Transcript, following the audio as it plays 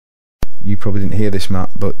you probably didn't hear this, Matt,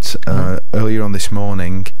 but earlier on this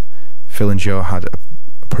morning, Phil and Joe had a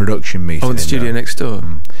production meeting. Oh, in the studio next door.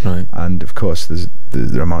 Right. And of course,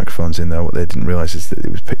 there are microphones in there. What they didn't realise is that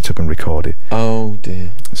it was picked up and recorded. Oh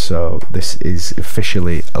dear. So this is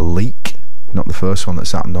officially a leak. Not the first one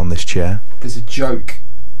that's happened on this chair. There's a joke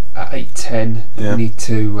at 8:10 that we need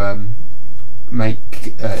to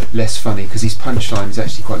make less funny, because his punchline is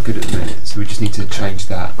actually quite good at the minute, so we just need to change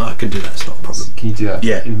that. I can do that, it's not a problem. Can you do that?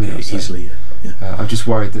 Yeah, in a minute or so? easily. Yeah. I'm just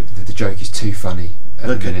worried that the joke is too funny at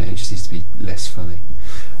the minute. It just needs to be less funny.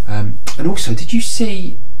 And also, did you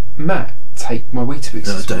see Matt take my Weetabix?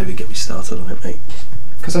 No, don't even get me started on it, mate.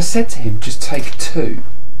 Because I said to him, just take 2.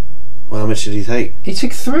 Well, how much did he take? He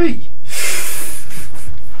took 3.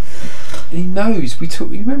 And he knows.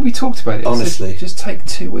 Remember we talked about it. Honestly, just take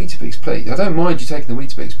 2 Weetabix, please. I don't mind you taking the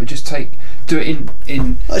Weetabix, but just do it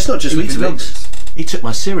in. Oh, it's not just Weetabix. He took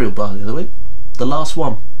my cereal bar the other week, the last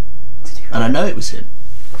one, and I know it was him.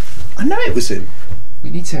 I know it was him. We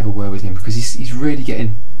need to have a word with him, because he's really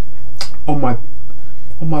getting on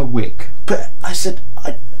my wick. But I said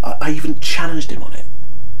I even challenged him on it,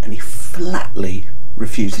 and he flatly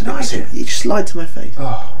refused to do it. He just lied to my face.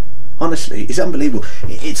 Oh. Honestly, it's unbelievable.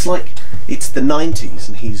 It's like it's the 90s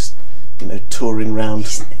and he's, touring around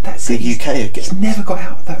the UK again. He's never got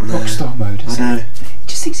out of that rock star mode, has he? I know. He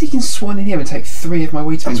just thinks he can swan in here and take 3 of my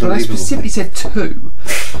Weetabix, when I specifically said 2,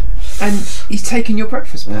 and he's taken your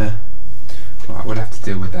breakfast bar. Yeah. Right, we'll have to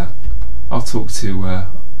deal with that. I'll talk to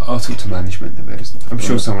management. I'm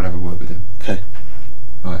sure someone will have a word with him. Okay.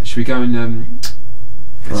 Right, should we go and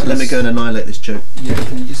right, let me go and annihilate this joke. Yeah,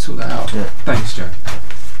 can you just sort that out? Yeah. Thanks, Joe.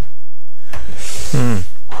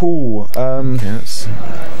 Cool. Yes.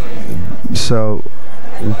 So,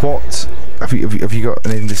 what have you got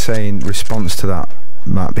anything to say in response to that,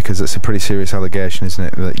 Matt? Because it's a pretty serious allegation, isn't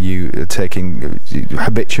it? That you are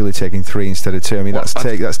habitually taking 3 instead of 2. I mean, that's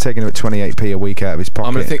taking about 28p a week out of his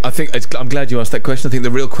pocket. I'm glad you asked that question. I think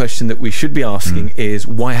the real question that we should be asking is,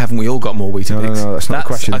 why haven't we all got more Weetabix? No, that's not the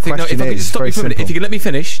question. If I could just stop you for a minute, if you could let me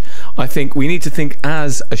finish, I think we need to think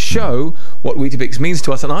as a show what Weetabix means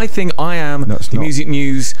to us, and I think I am the music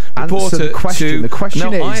news reporter. The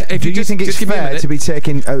question is, do you think it's fair to be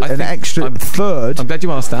taking an extra third? I'm glad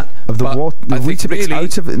you asked that. Of the Weetabix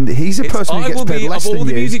out of it. He's a person who gets paid less than you. Of all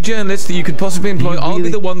the music journalists that you could possibly employ, I'll be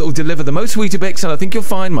the one that will deliver the most Weetabix, and I think you'll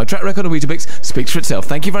find my track record of Weetabix speaks for itself.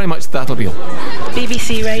 Thank you very much. That'll be all.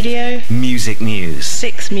 BBC Radio. Music News.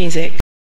 6 Music.